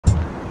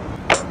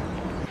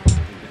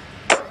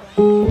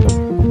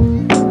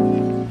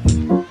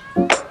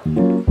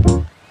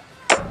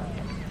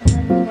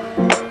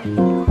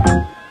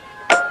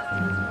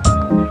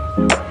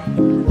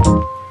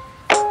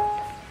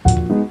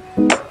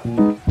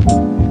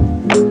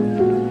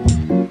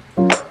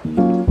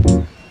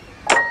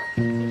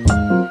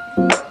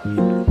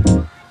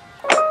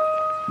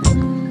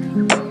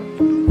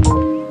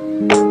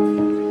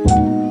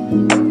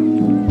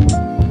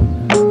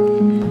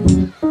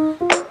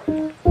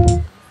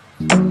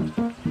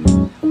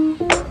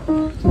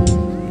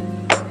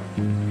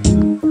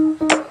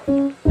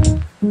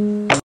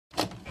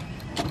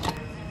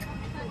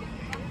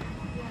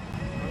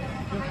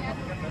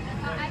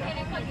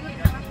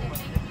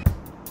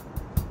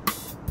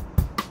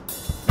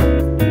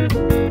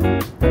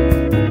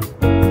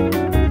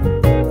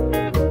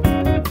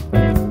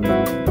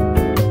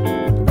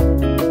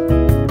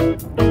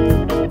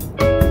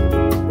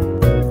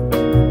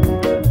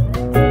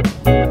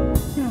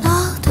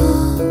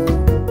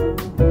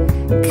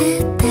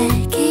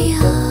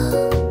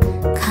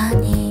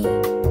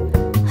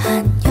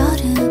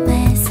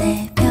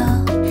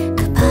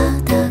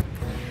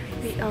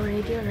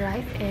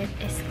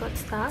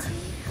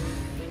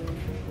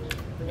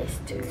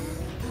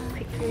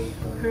quickly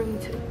room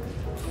 2.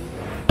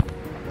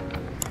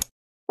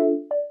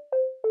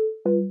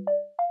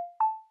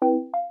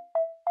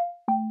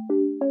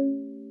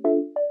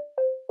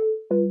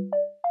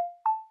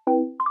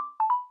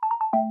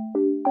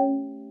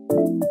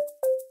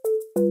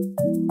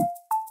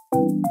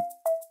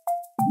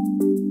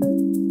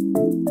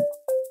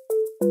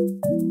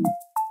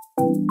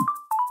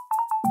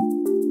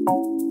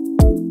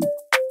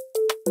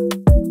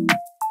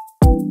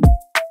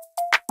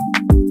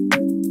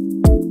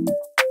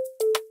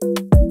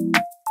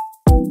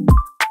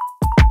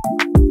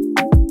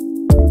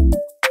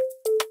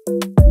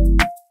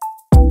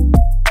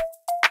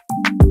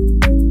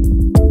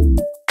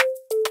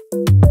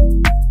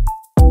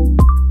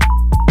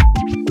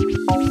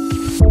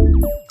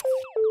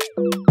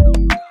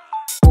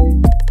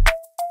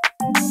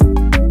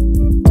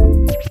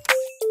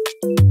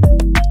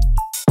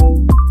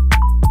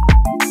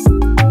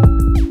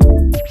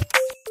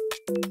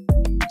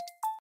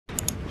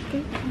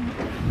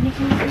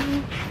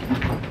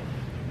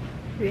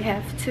 We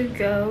have to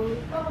go.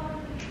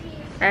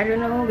 I don't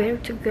know where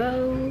to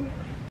go.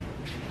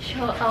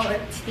 Show our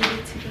tea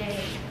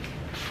today.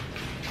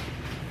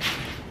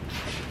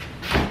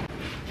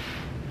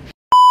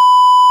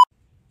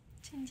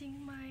 Changing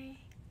my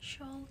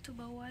shawl to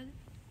bawal.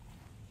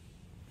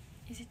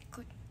 Is it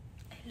good?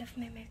 I love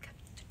my makeup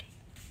today.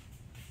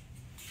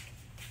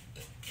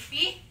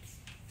 Happy?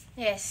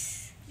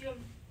 Yes. Yum.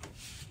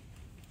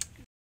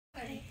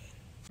 Okay.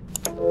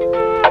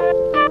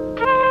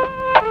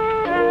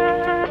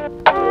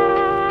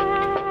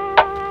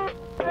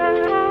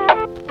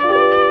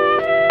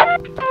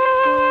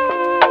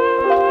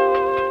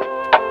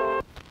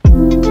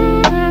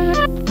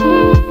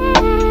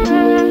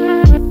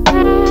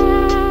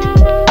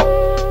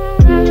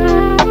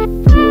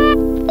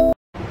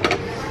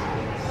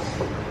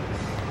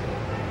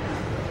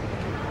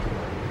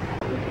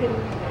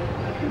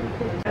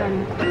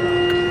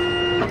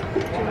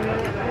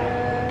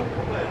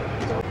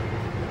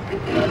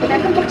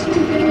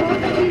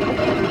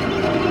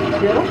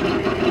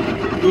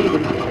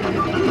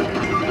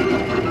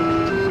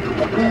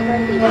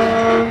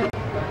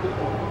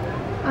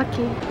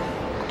 Okay.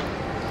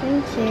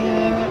 Thank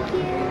you.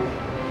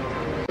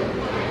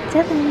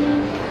 Bye.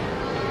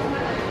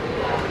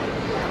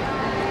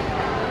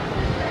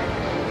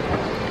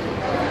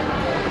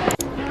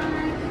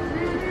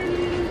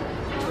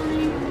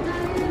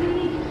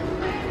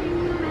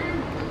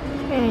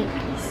 Very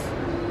nice.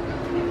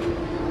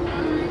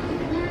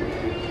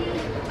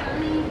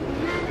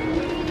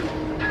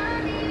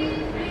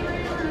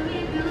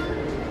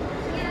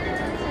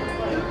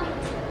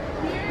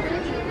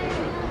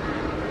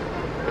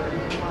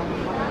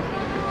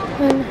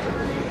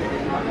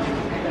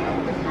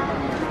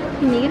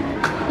 Ini kan?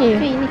 Iya.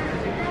 Ini.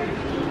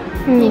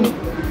 Ini.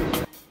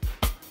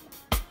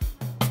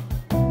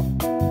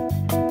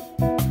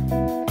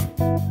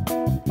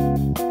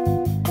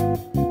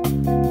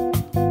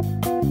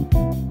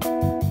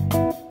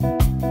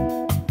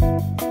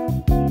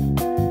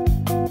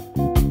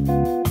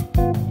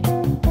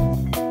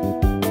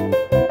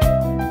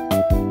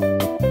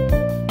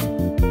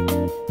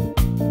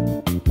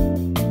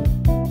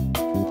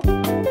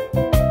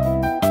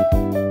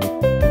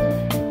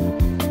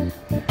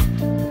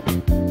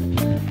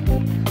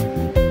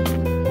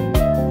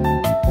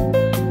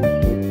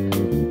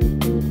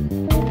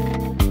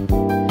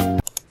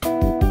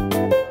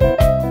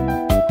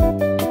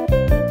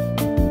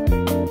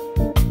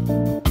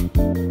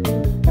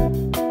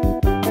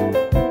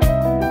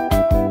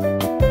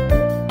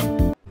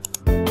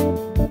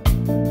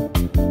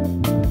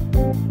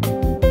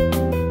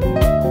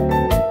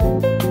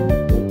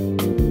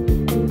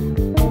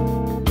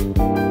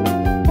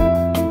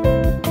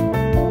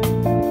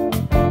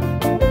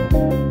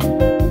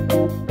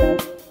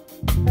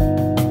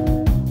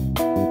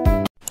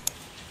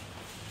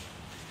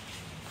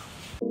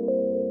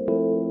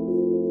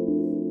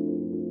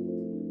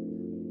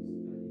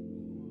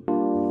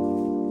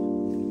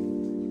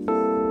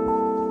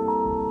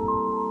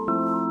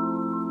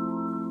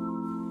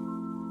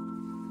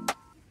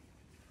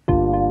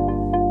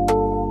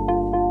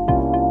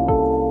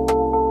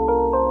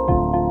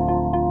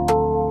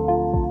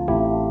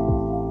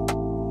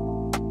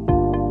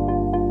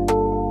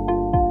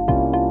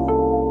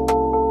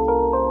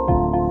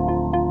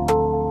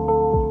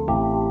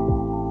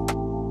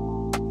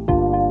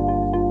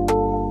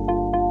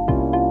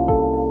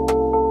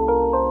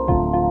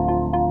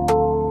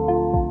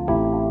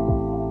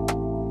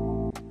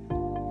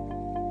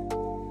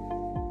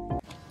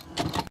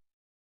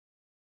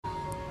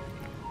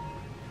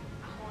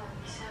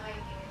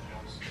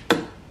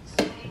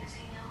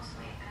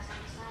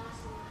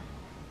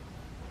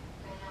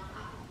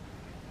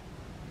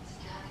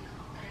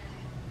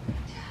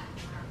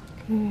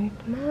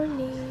 Good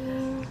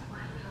morning.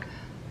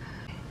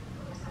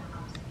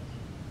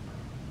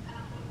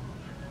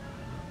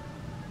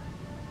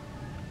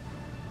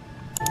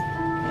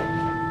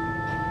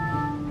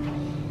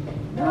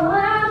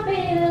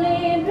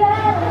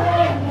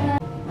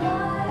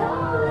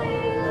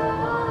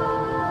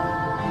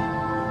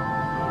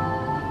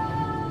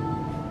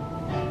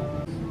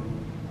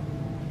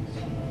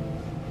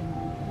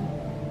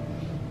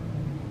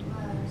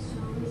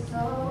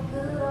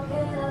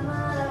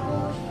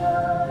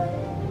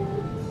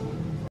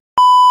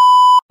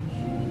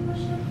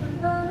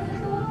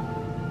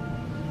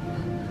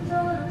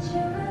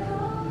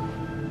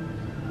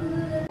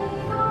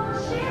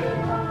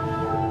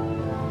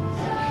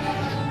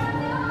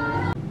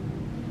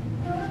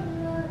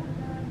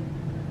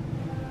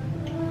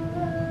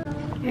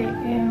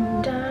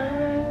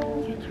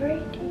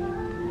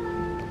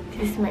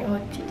 This is my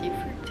OOTD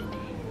for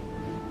today.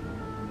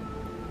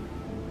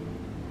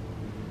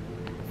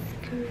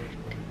 Skirt.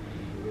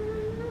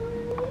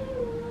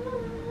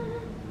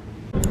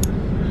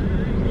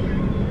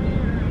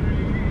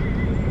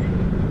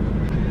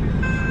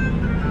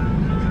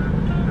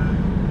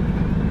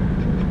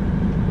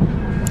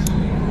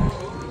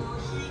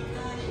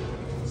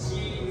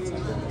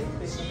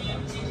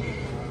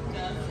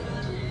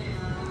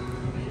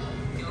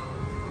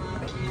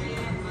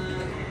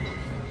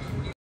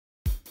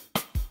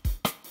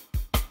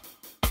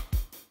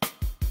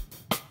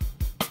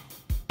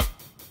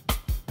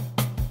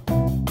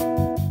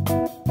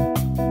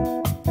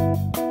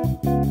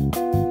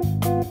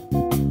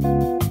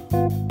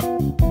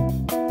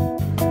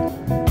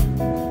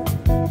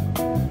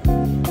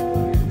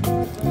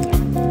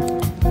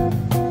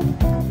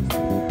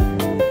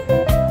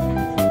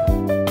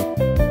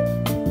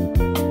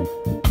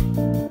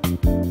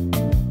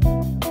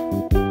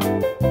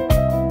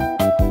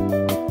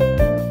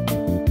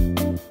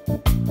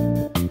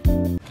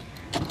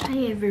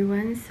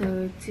 Everyone,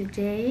 so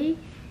today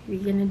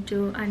we're gonna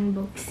do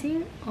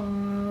unboxing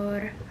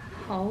or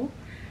haul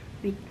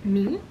with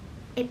me,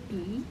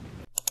 𝗙𝗵.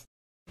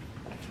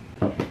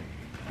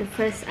 The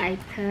first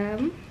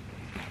item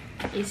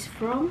is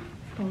from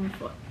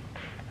Comfort.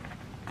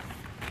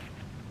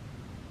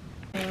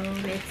 So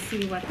let's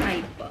see what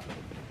I bought.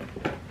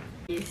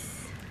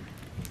 This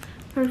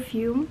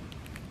perfume.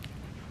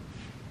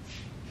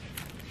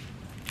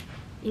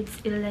 It's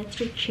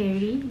Electric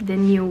Cherry, the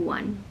new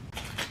one.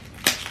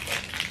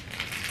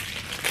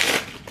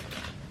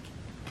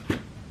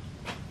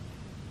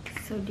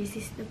 So this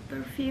is the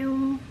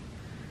perfume.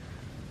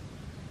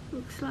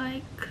 Looks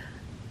like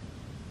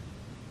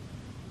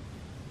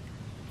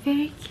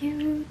very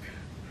cute.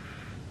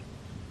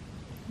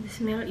 The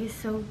smell is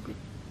so good.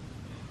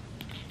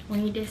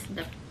 Wangi dia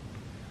sedap.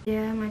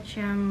 Dia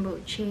macam bau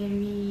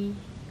cherry.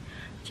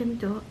 Macam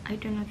tu. I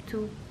don't know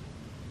to.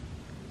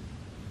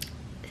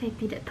 Saya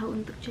tidak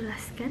tahu untuk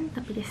jelaskan,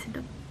 tapi dia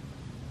sedap.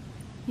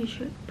 You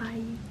should buy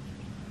it.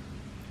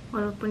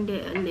 Walaupun dia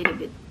a little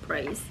bit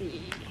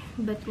pricey,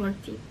 but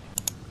worth it.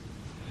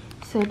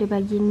 So dia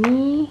bagi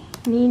ni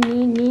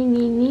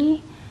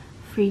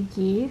free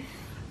gift,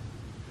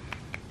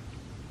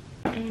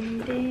 and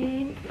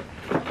then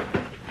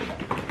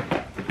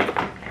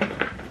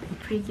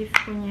free gift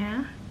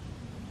punya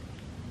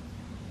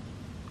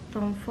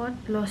Comfort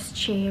Lost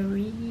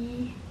Cherry.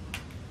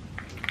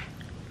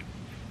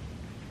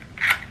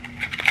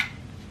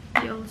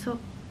 They also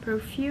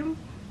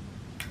perfume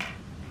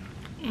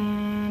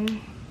and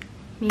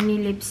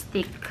mini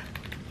lipstick.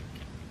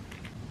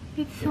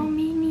 It's so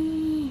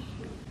mini.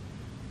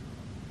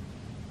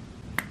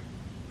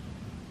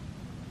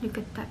 Look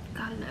at that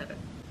color.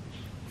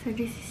 So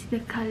this is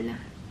the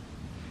color.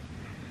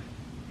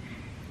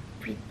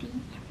 Pretty.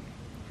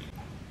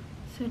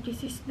 So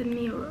this is the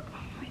mirror.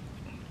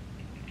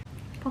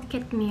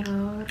 Pocket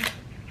mirror.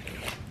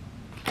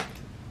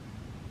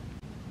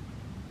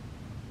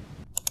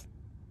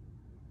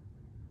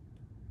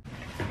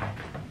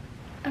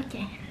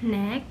 Okay,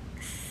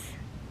 next.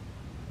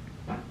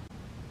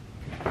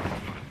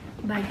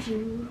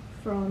 Baju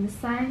from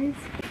Sans.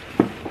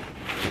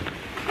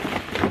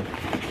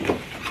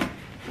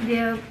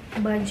 Dia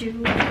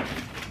baju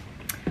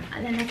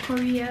ala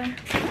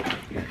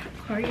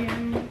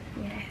Korean,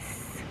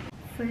 yes.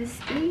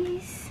 First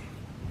is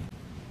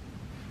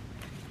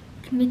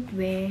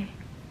knitwear.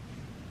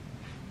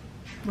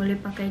 Boleh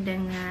pakai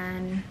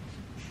dengan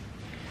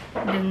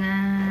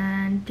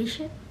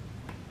t-shirt.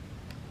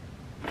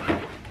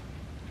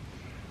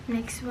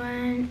 Next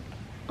one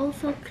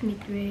also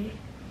knitwear.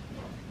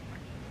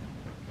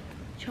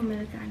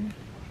 Comel kan,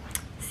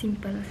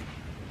 simple.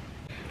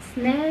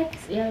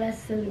 Next ialah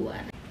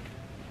seluar.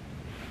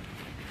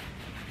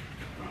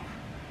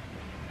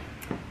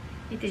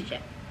 Itu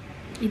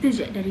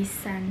je dari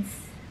Sans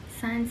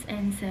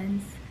and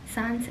Sons.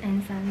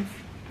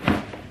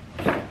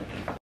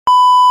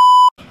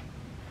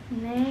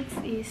 Next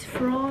is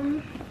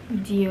from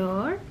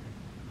Dior.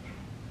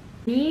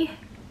 Ni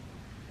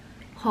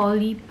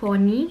Holy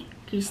Pony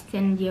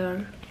Christian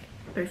Dior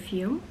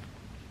perfume.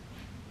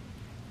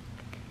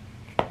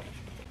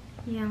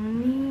 Yang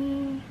ni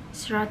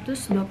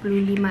 125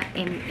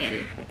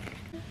 ml.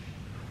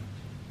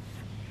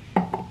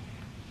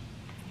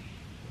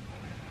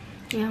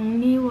 Yang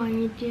ni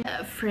wangi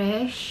dia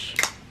fresh,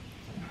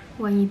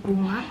 wangi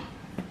bunga,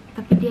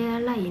 tapi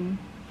dia lain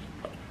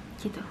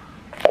gitu.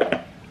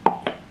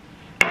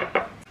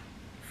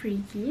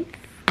 Free gift.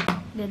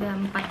 Dia ada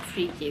 4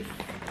 free gift.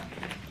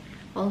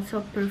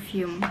 Also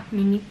perfume,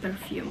 mini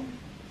perfume.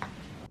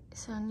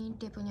 So ni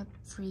dia punya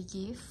free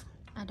gift.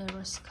 Ada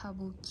rose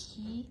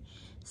kabuki,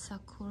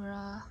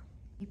 sakura,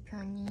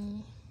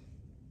 peony,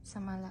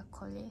 sama la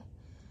colle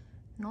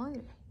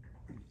noir.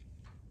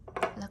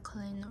 I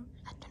don't know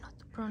how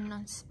to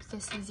pronounce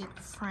because is it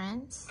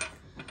France.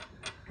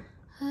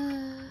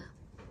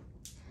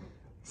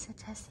 So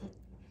that's it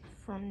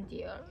from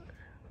Dior.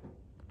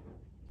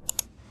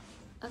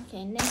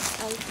 Okay,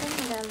 next item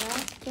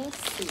adalah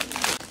casing.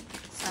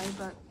 So I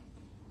bought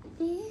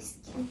this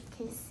cute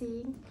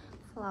casing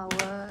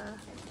flower,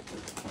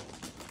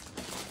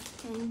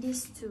 and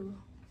these two.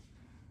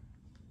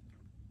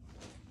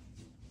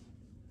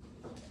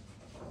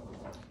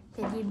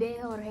 Teddy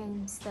bear or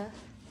hamster.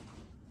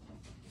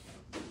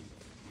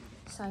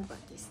 So I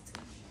bought this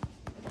too.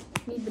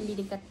 Ini beli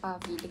dekat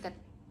Pavi, dekat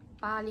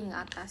paling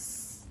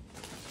atas.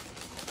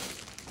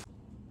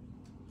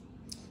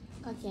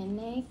 Okay,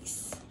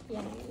 next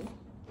yang ini.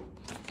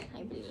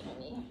 I beli yang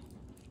ini.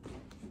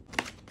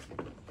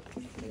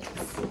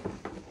 Let's see.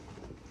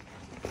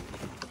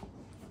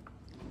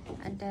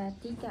 Ada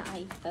 3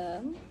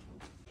 item.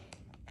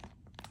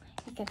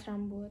 Ikat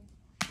rambut.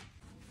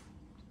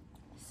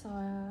 So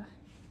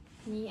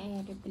ni I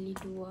ada beli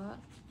 2.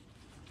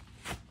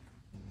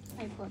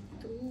 I bought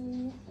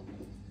 2.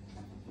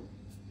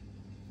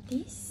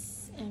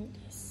 This and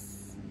this.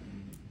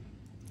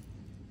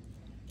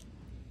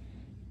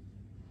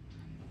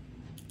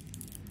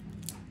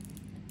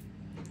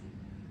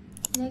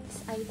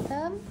 Next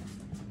item,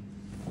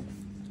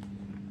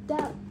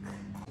 duck.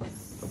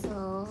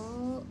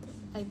 So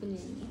I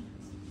beli ni.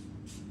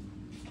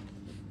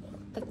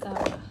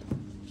 Tekara.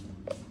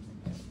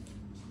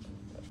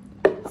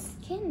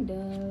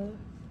 Scandal.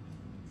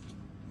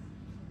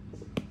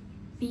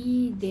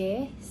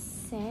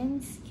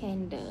 𝗙𝗶𝘀𝘀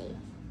candle.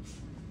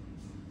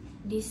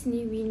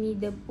 Disney Winnie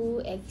the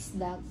Pooh X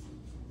duck.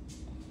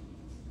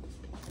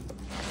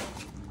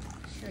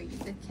 Show you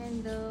the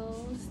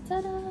candles.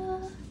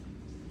 Ta-da!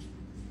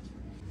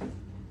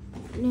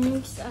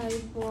 Next, I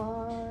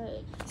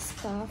bought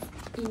scarf,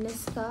 inner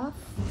scarf,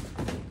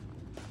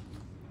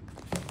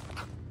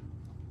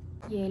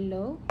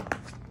 yellow.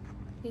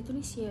 Dia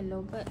tulis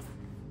yellow, but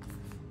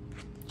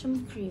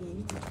macam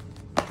cream.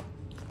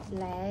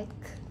 Black,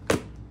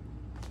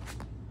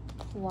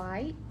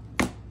 white,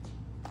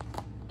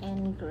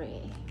 and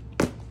grey.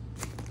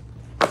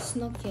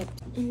 Snow cap.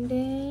 And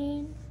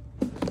then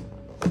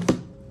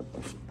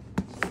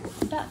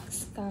duck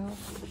scarf,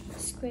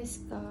 square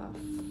scarf.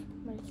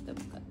 Mari kita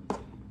buka.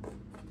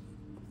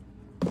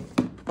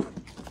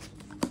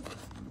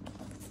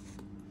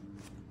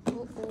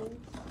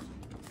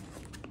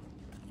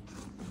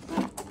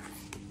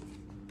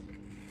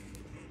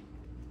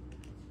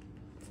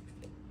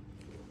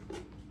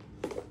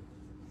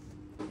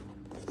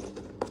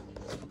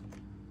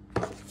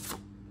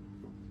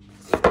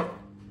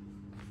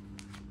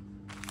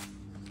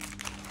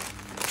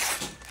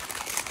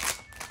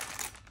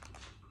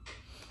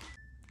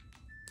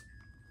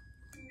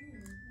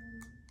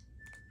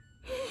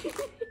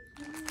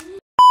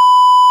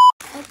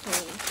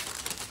 Okay.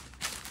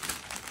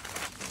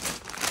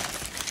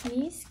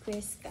 Ini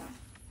square scarf.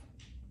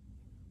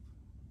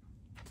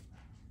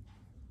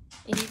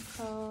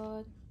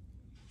 Import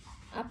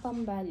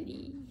apam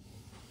Bali.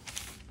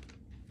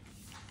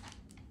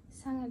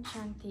 Sangat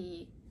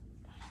cantik.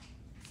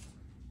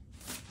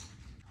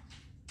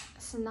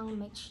 Senang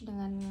match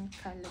dengan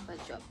color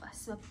baju apa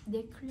sebab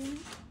dia cream.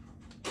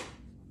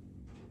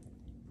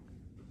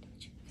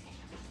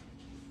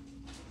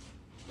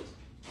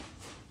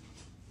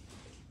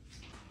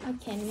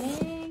 Okay,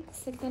 next,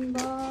 second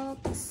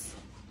box.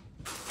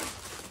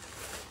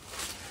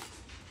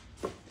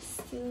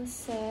 Still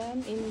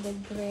same in the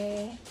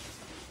grey.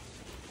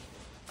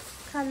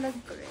 Color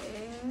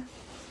grey.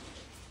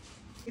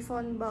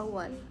 Phone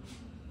bawal.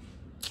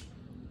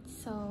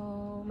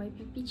 So, my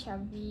pipi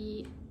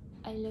chubby.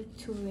 I like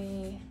to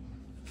wear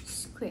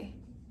square.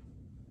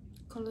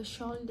 Kalau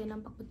shawl, dia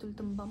nampak betul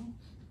tembam.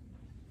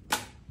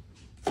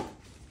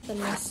 The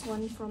last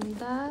one from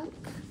Duck.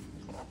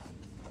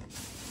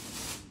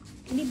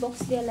 Ini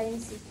box dia lain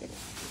sikit.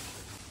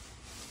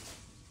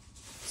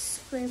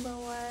 Square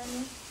bawah.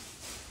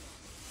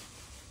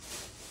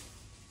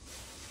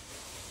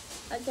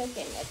 Okay,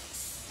 next.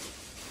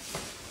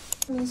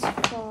 This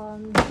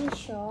from the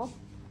shop.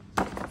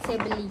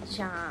 Saya beli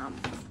jam.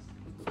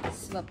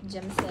 Sebab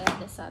jam saya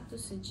ada satu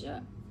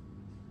saja.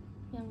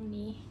 Yang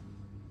ni.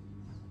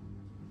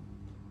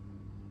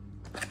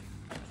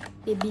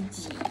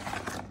 BBG.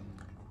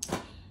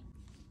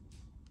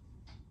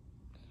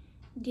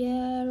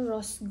 Dia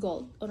rose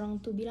gold. Orang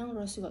tu bilang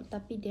rose gold,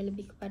 tapi dia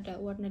lebih kepada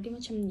warna dia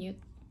macam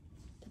nude.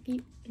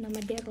 Tapi nama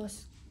dia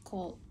rose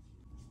gold.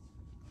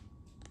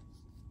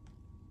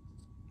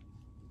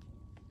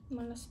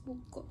 Malas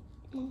buka.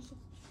 Masuk.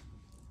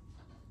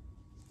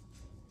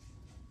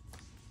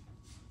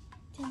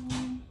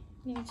 Jangan.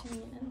 Ini macam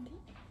ni nanti.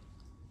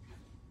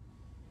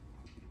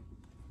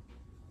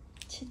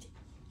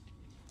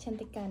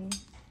 Cantik kan?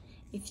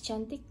 If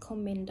cantik,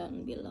 comment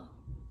down below.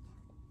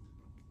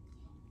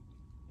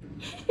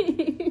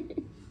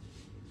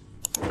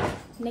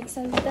 Next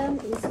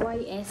item is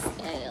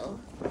YSL.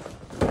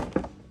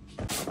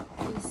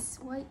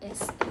 Is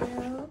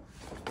YSL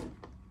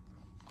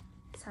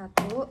 1,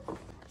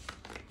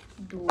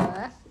 2,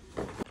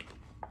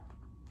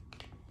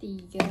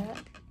 3,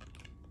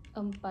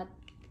 4.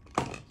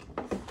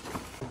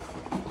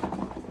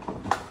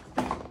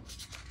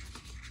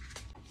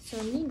 So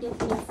ni dia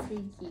punya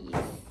free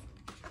gift.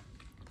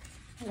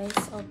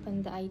 Let's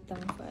open the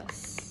item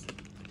first.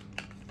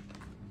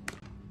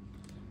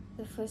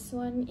 The first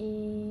one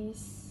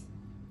is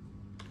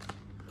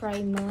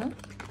primer.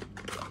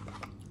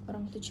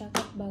 Orang tu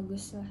cakap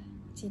bagus lah,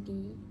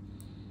 jadi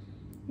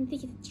nanti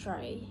kita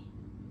try.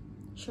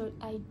 Should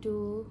I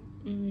do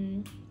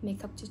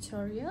makeup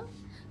tutorial?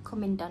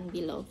 Comment down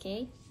below,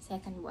 okay?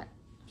 Saya akan buat.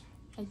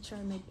 I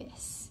try my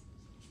best.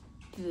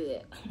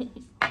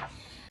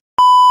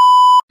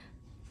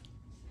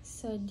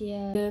 So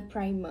dia the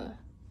primer.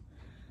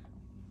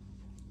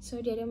 So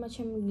dia ada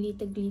macam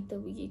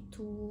glitter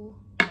begitu.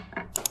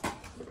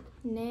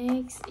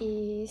 Next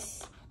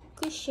is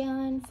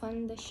cushion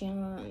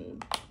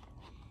foundation.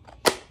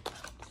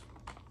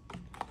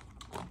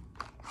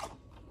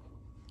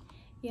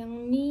 Yang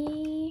ni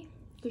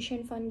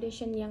cushion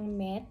foundation yang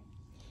matte,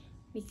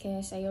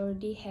 because I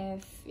already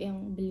have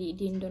yang beli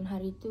di Indon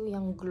hari tu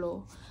yang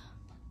glow.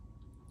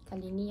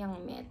 Kali ni yang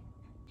matte.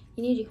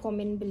 Ini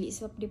recommend beli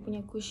sebab dia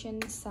punya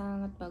cushion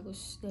sangat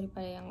bagus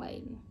daripada yang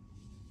lain.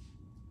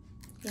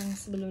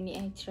 Yang sebelum ni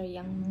I try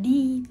yang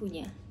D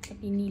punya,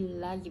 tapi ini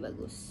lagi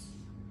bagus.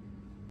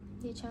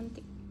 Dia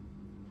cantik.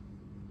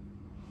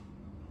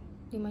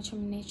 Dia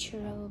macam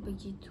natural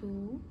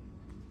begitu.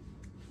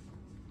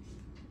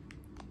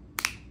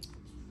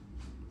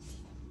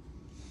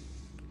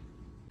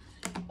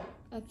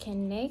 Okay,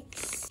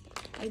 next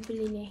I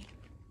beli ni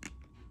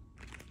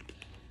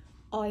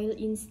oil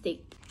in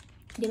stick.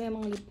 Dia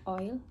memang lip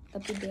oil,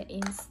 tapi dia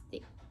in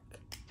stick.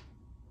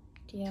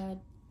 Dia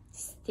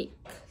stick.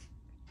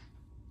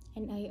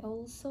 And I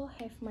also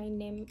have my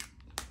name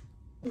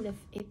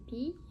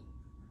𝗙𝗵𝗱.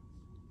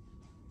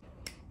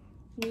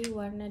 Ni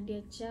warna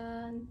dia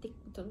cantik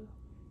betul.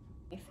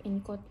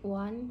 In code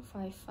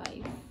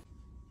 155.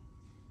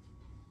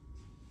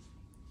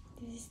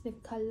 This is the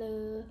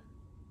color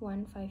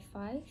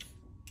 155.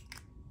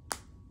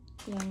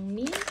 Yang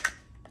ni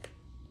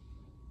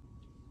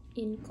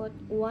in code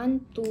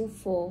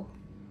 124.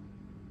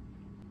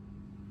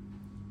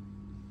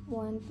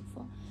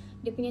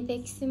 124. Dia punya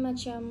tekstur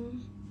macam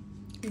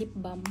lip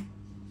balm.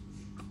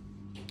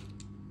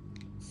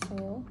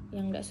 So,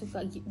 yang tak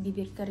suka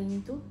bibir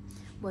kering tu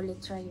boleh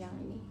try yang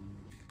ni.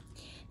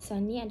 So,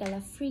 ni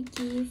adalah free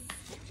gift.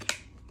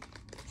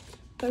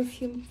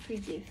 Perfume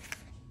free gift.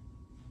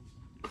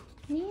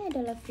 Ni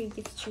adalah free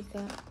gift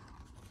juga.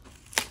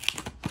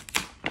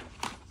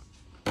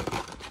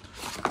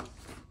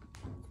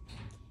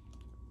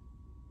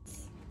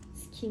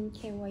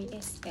 Skincare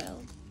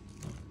YSL.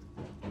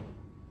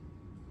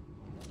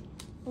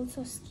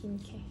 Also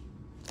skincare.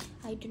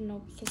 I don't know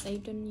because I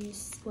don't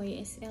use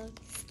YSL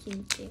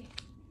skincare.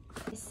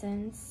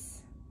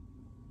 Essence.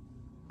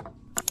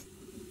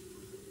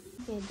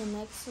 Okay, the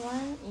next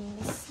one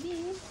is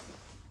this.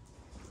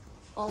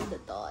 All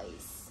the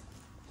toys.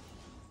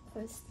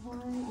 First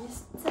one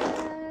is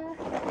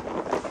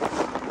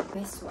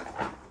this one.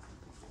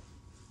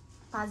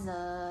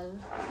 Puzzle.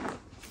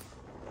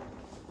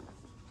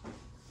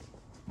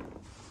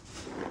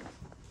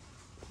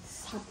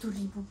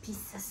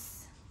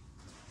 𝗙𝗶𝘱𝗀.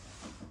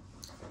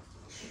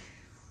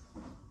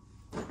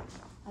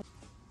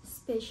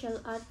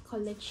 Special art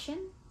collection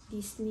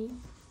Disney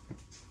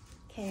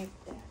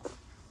character.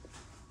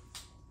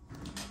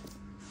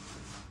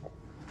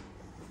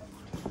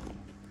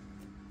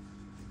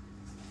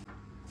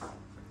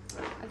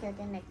 Okay,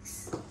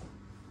 next.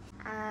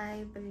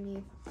 I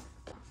believe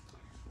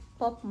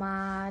pop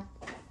mat.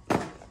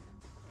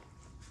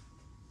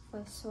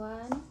 First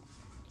one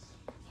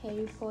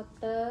Harry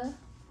Potter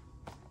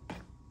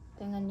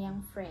dengan yang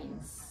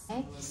Friends.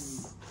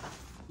 Next,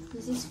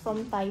 this is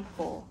from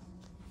Typo.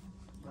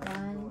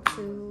 1,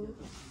 2,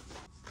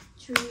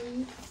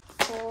 3,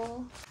 4,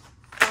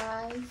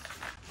 5,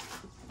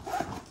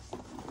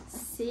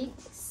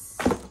 6,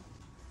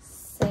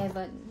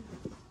 7.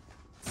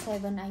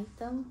 7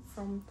 items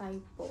from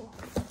Typo.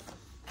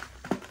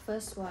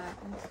 First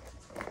one,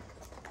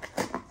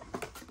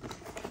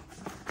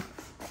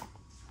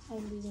 I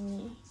beli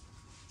ni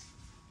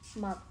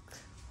mug.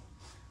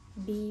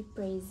 Be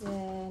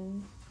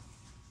present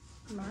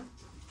mug.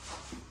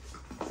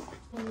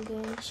 And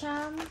then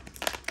charm.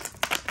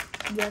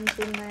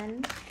 Gantungan.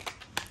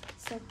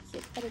 So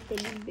cute. Ada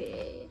teddy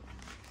bear.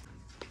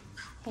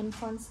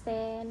 Handphone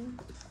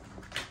stand.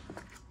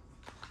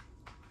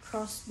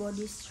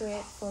 Crossbody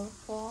strap for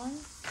phone.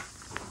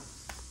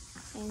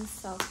 And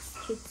socks.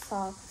 Kid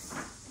socks.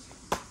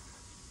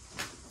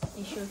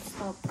 I should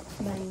stop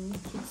buying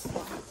kid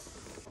socks.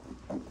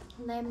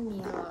 Lamp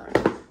mirror.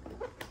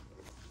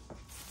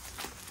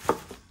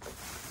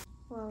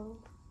 Wow.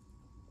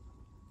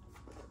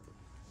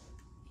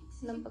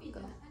 Nampak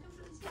ke?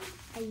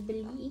 I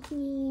beli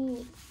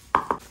ini.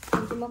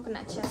 Nanti mau kena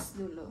cas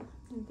dulu.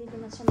 Nanti dia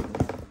macam ni.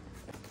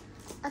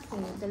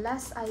 Okay, the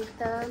last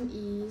item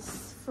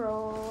is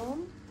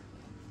from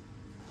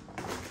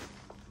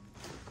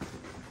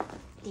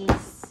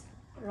this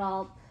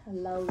Ralph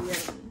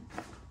Lauren.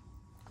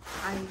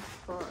 I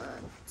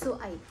bought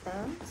 2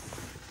 items,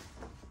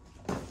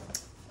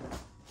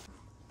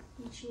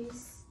 which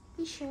is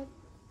t-shirt,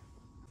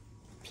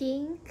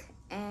 pink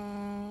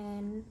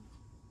and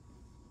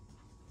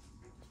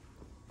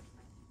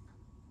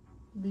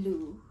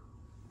blue.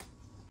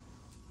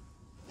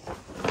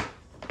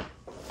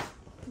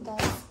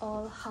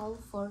 all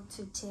for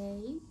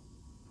today.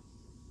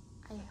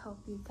 I hope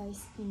you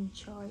guys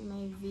enjoy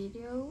my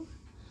video.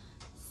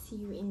 See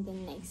you in the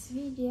next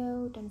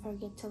video. Don't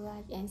forget to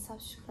like and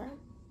subscribe.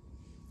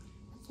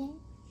 Okay.